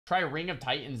Try Ring of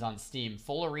Titans on Steam.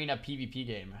 Full arena PvP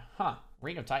game. Huh.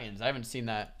 Ring of Titans. I haven't seen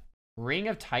that. Ring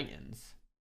of Titans.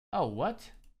 Oh,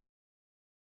 what?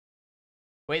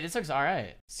 Wait, this looks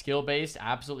alright. Skill-based,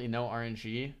 absolutely no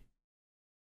RNG.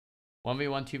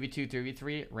 1v1, 2v2,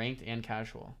 3v3, ranked and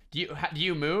casual. Do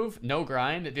you move? No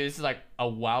grind? Dude, this is like a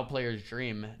WoW player's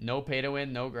dream. No pay to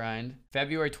win, no grind.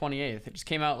 February 28th. It just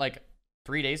came out like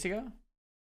 3 days ago.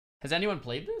 Has anyone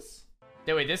played this?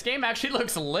 Wait, this game actually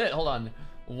looks lit. Hold on.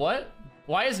 What?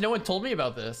 Why has no one told me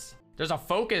about this? There's a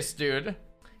focus, dude.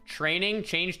 Training,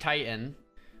 change Titan.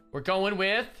 We're going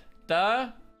with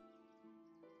the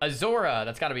Azora.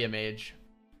 That's gotta be a mage.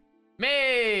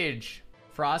 Mage!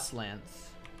 Frostlance.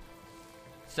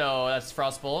 So that's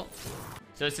Frostbolt.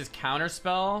 So this is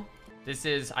Counterspell. This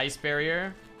is Ice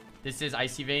Barrier. This is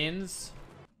Icy Veins.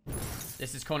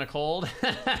 This is Cone of Cold.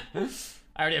 I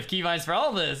already have keybinds for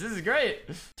all of this. This is great.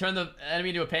 Turn the enemy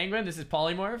into a penguin. This is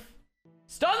Polymorph.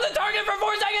 Stun the target for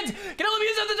 4 seconds. Can only be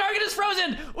used if the target is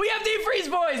frozen. We have deep freeze,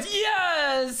 boys.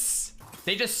 Yes.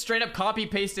 They just straight up copy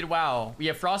pasted WoW. We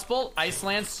have Frostbolt, Ice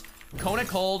Lance, Cone of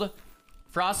Cold,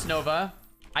 Frost Nova,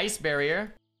 Ice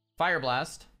Barrier, Fire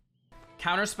Blast,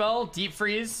 Counterspell, Deep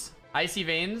Freeze, Icy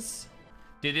Veins.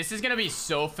 Dude, this is gonna be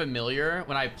so familiar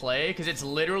when I play because it's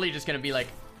literally just gonna be like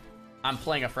I'm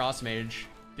playing a Frost Mage.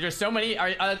 There's so many.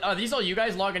 Are these all you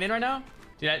guys logging in right now?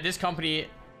 Dude, this company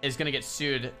is gonna get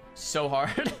sued so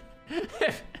hard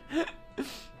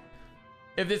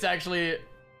if this actually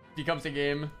becomes a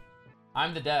game.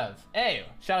 I'm the dev. Hey,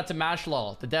 shout out to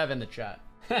Mashlol, the dev in the chat.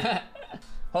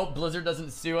 Hope Blizzard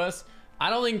doesn't sue us. I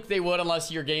don't think they would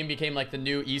unless your game became like the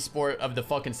new esport of the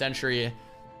fucking century.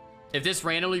 If this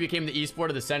randomly became the esport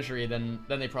of the century, then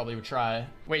they probably would try.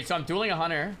 Wait, so I'm dueling a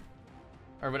hunter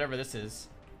or whatever this is.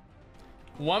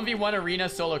 1v1 arena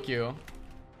solo queue.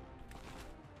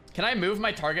 Can I move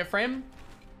my target frame?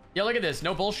 Yeah, look at this.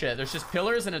 No bullshit. There's just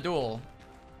pillars and a duel.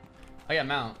 Oh yeah,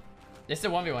 mount. This is a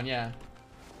 1v1, yeah.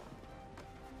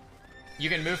 You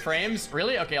can move frames?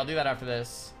 Really? Okay, I'll do that after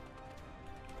this.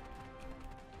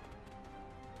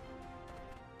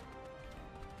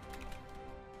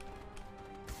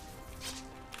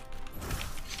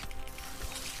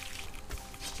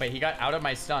 Wait, he got out of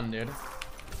my stun, dude.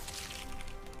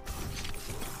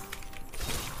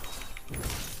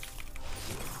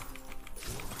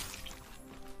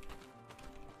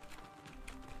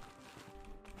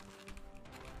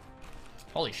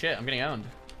 Holy shit, I'm getting owned.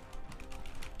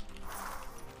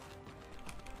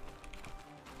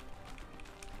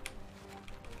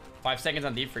 Five seconds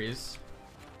on deep freeze.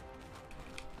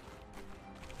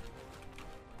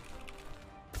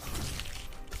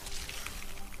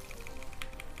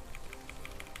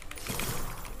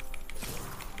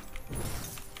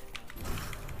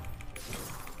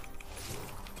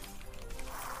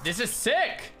 This is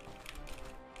sick.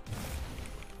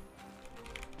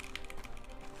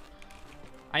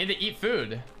 I need to eat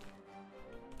food.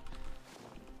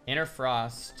 Inner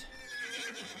Frost.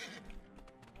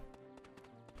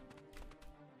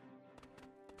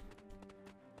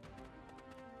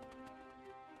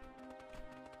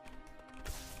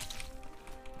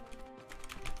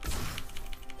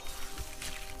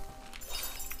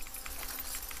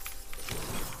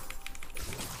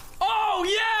 Oh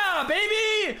yeah,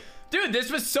 baby! Dude,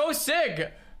 this was so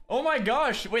sick. Oh my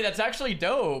gosh. Wait, that's actually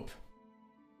dope.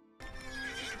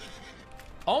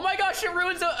 Oh my gosh, it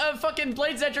ruins a fucking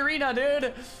Blade's Edge arena,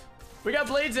 dude. We got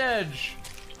Blade's Edge.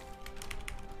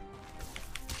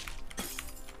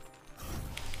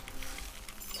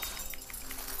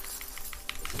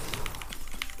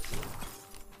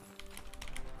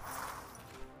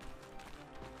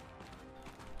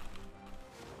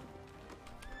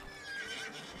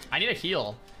 I need a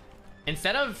heal.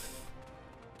 Instead of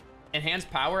enhanced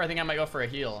power, I think I might go for a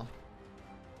heal.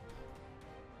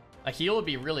 A heal would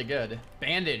be really good.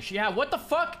 Bandage. Yeah, what the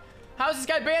fuck? How's this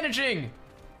guy bandaging?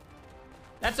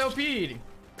 That's OP.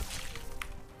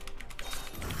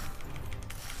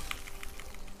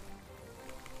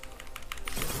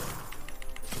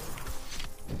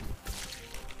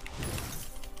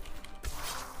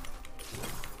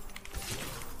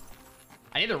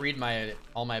 I need to read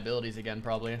all my abilities again,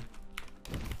 probably.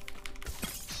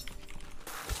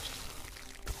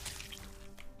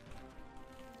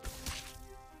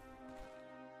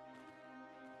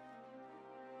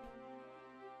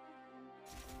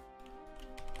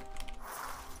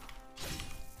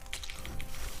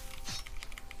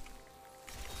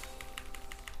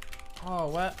 Oh,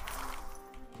 what?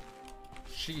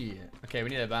 Shit. Okay, we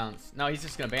need a bounce. No, he's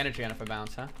just gonna bandage again if I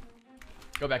bounce, huh?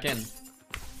 Go back in.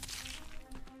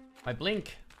 My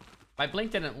blink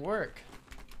didn't work.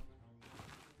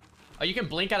 Oh, you can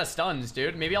blink out of stuns,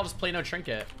 dude. Maybe I'll just play no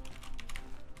trinket.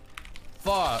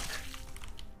 Fuck.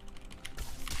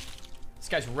 This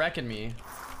guy's wrecking me.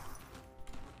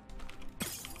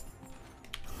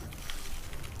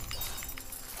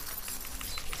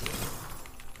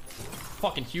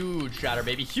 Fucking huge shatter,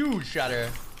 baby. Huge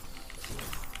shatter.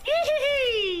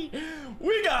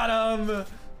 We got him.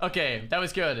 Okay, that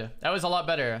was good. That was a lot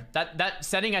better. That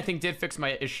setting, I think, did fix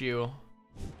my issue.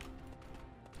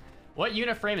 What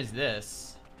unit frame is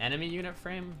this? Enemy unit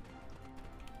frame?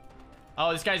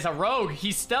 Oh, this guy's a rogue.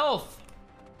 He's stealth.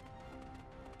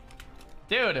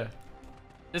 Dude.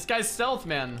 This guy's stealth,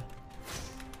 man.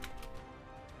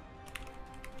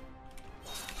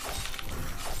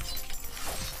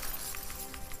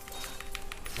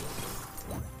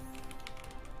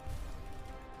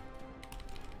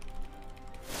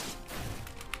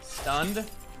 Stunned.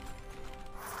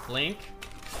 Blink.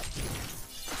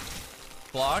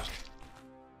 Block.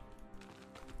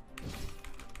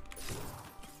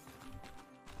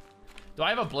 Do I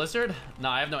have a blizzard? No,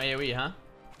 I have no AoE, huh?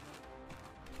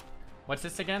 What's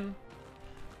this again?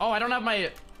 Oh, I don't have my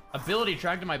ability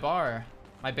tracked in my bar.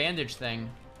 My bandage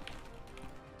thing.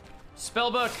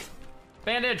 Spellbook.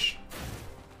 Bandage.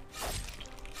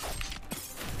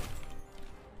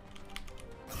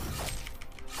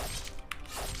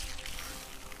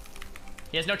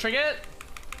 He has no trinket.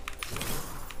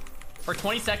 For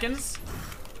 20 seconds.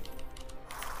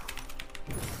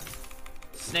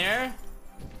 Snare.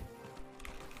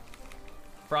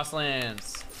 Frost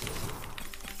Lance.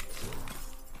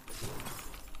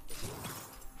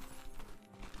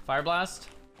 Fire Blast.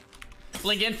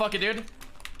 Blink in, fuck it, dude.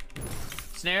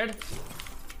 Snared.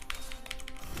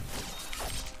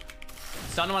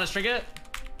 Stun him on his trinket.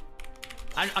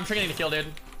 I'm trinketing to kill, dude.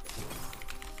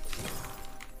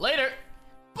 Later.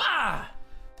 Bah!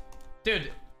 Dude,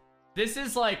 this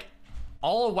is like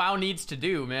all a WoW needs to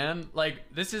do, man. Like,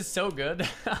 this is so good.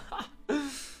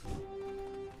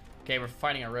 Okay, we're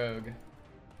fighting a rogue.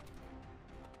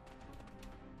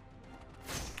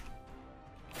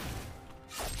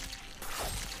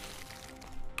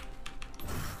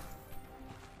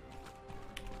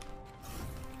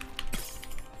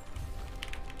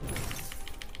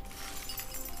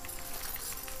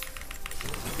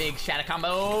 Big shatter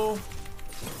combo.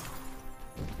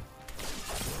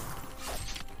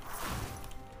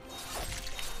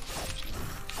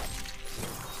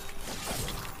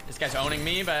 This guy's owning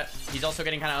me, but he's also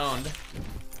getting kind of owned.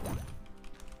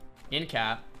 In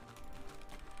cap.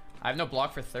 I have no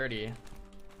block for 30.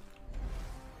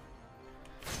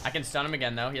 I can stun him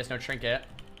again, though. He has no trinket.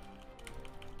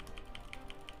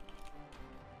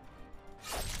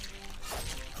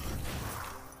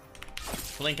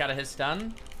 Blink out of his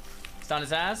stun. Stun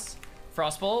his ass.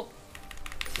 Frostbolt.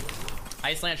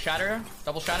 Ice Lance Shatter.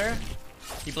 Double Shatter.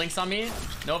 He blinks on me.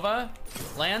 Nova.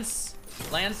 Lance.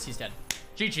 Lance. He's dead.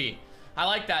 GG. I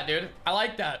like that, dude. I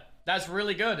like that. That's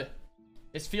really good.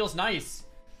 This feels nice.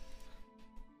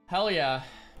 Hell yeah.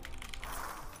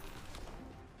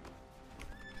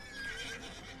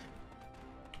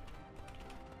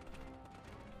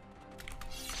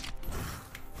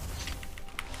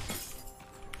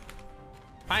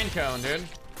 Pine cone, dude.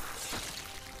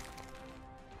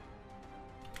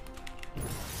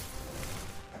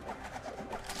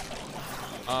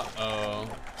 Uh-oh.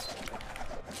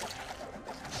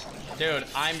 Dude,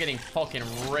 I'm getting fucking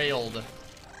railed.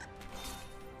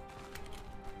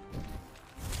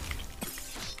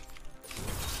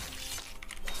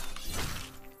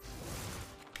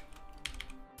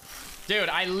 Dude,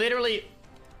 I literally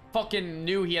fucking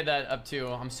knew he had that up too.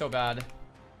 I'm so bad.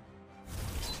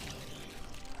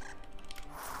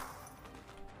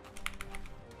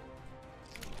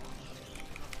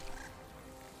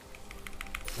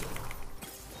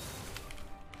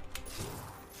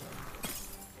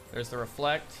 There's the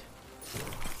reflect.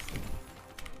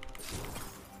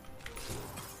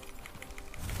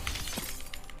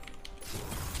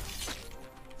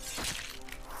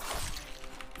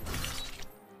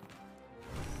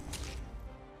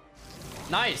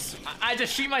 Nice. I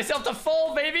just shoot myself to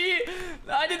full, baby.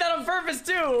 I did that on purpose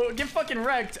too. Get fucking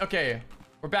wrecked. Okay,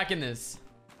 we're back in this.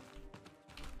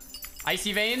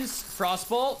 Icy Veins,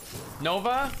 Frostbolt,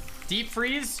 Nova, Deep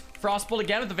Freeze, Frostbolt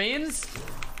again with the Veins.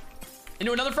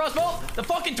 Into another Frostbolt. The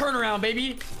fucking turnaround,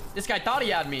 baby. This guy thought he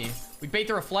had me. We bait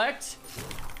the reflect.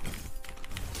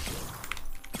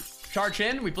 Charge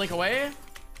in. We blink away.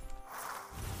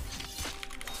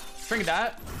 Trinket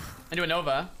that. Into a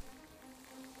Nova.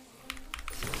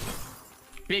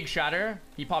 Big shatter.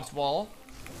 He pops wall.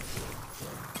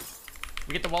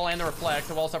 We get the wall and the reflect.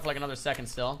 The wall's up for like another second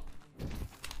still.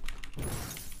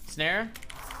 Snare.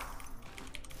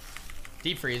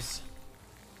 Deep freeze.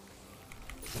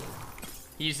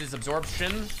 He uses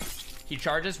absorption. He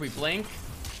charges, we blink.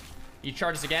 He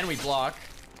charges again, we block.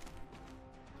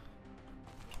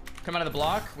 Come out of the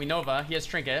block, we Nova. He has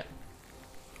trinket.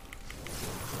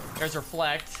 There's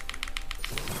reflect.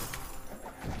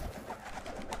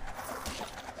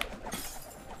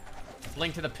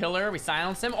 Link to the pillar, we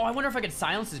silence him. Oh, I wonder if I could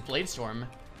silence his Blade Storm.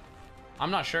 I'm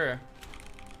not sure.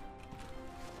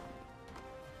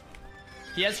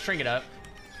 He has trinket up.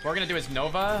 What we're gonna do is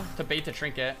Nova to bait the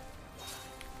trinket.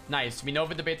 Nice, we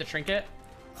Nova to bait the trinket.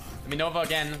 We Nova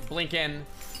again, blink in.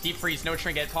 Deep freeze, no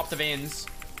trinket, pop the veins.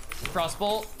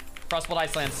 Crossbolt, crossbolt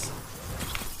ice lance.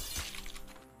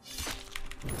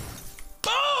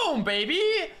 Boom, baby!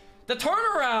 The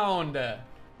turnaround!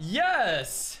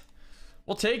 Yes!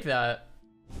 We'll take that.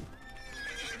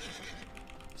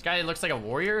 This guy looks like a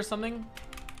warrior or something.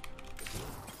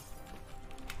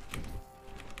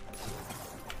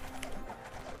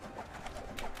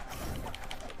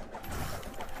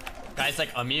 Guy's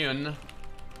like immune.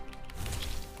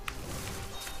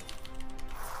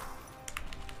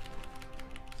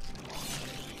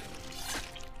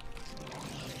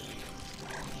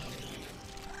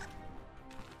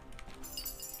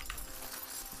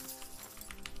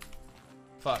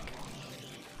 Fuck.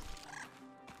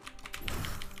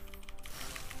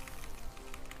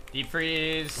 Deep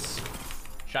freeze.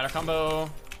 Shadow combo.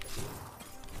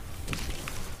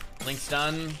 Link's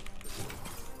done.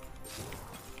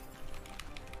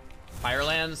 Fire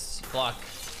lands. Block.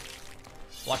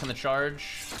 Block on the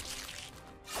charge.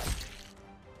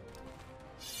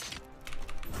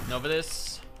 Nova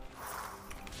this.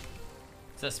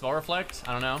 Is that spell reflect?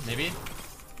 I don't know. Maybe.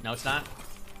 No, it's not.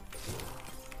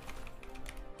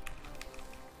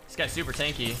 This guy's super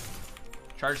tanky.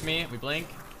 Charge me. We blink.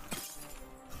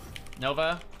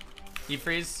 Nova. Deep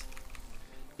freeze.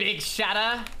 Big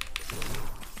shatter.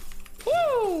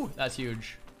 Woo! That's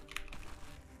huge.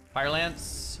 Fire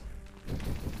lance.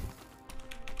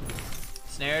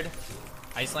 Snared.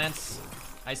 Ice lance.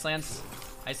 Ice lance.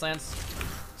 Ice lance.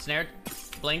 Snared.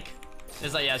 Blink. This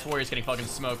is like, yeah, this warrior's getting fucking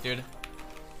smoked, dude.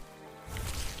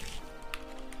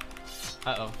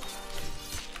 Uh-oh.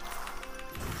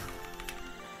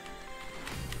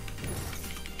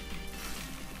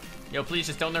 Yo, please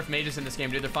just don't nerf mages in this game,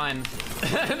 dude. They're fine.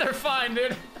 They're fine,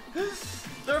 dude.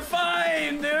 They're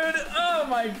fine, dude. Oh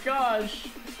my gosh.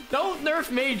 Don't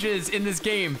nerf mages in this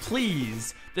game,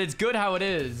 please. It's good how it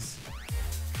is.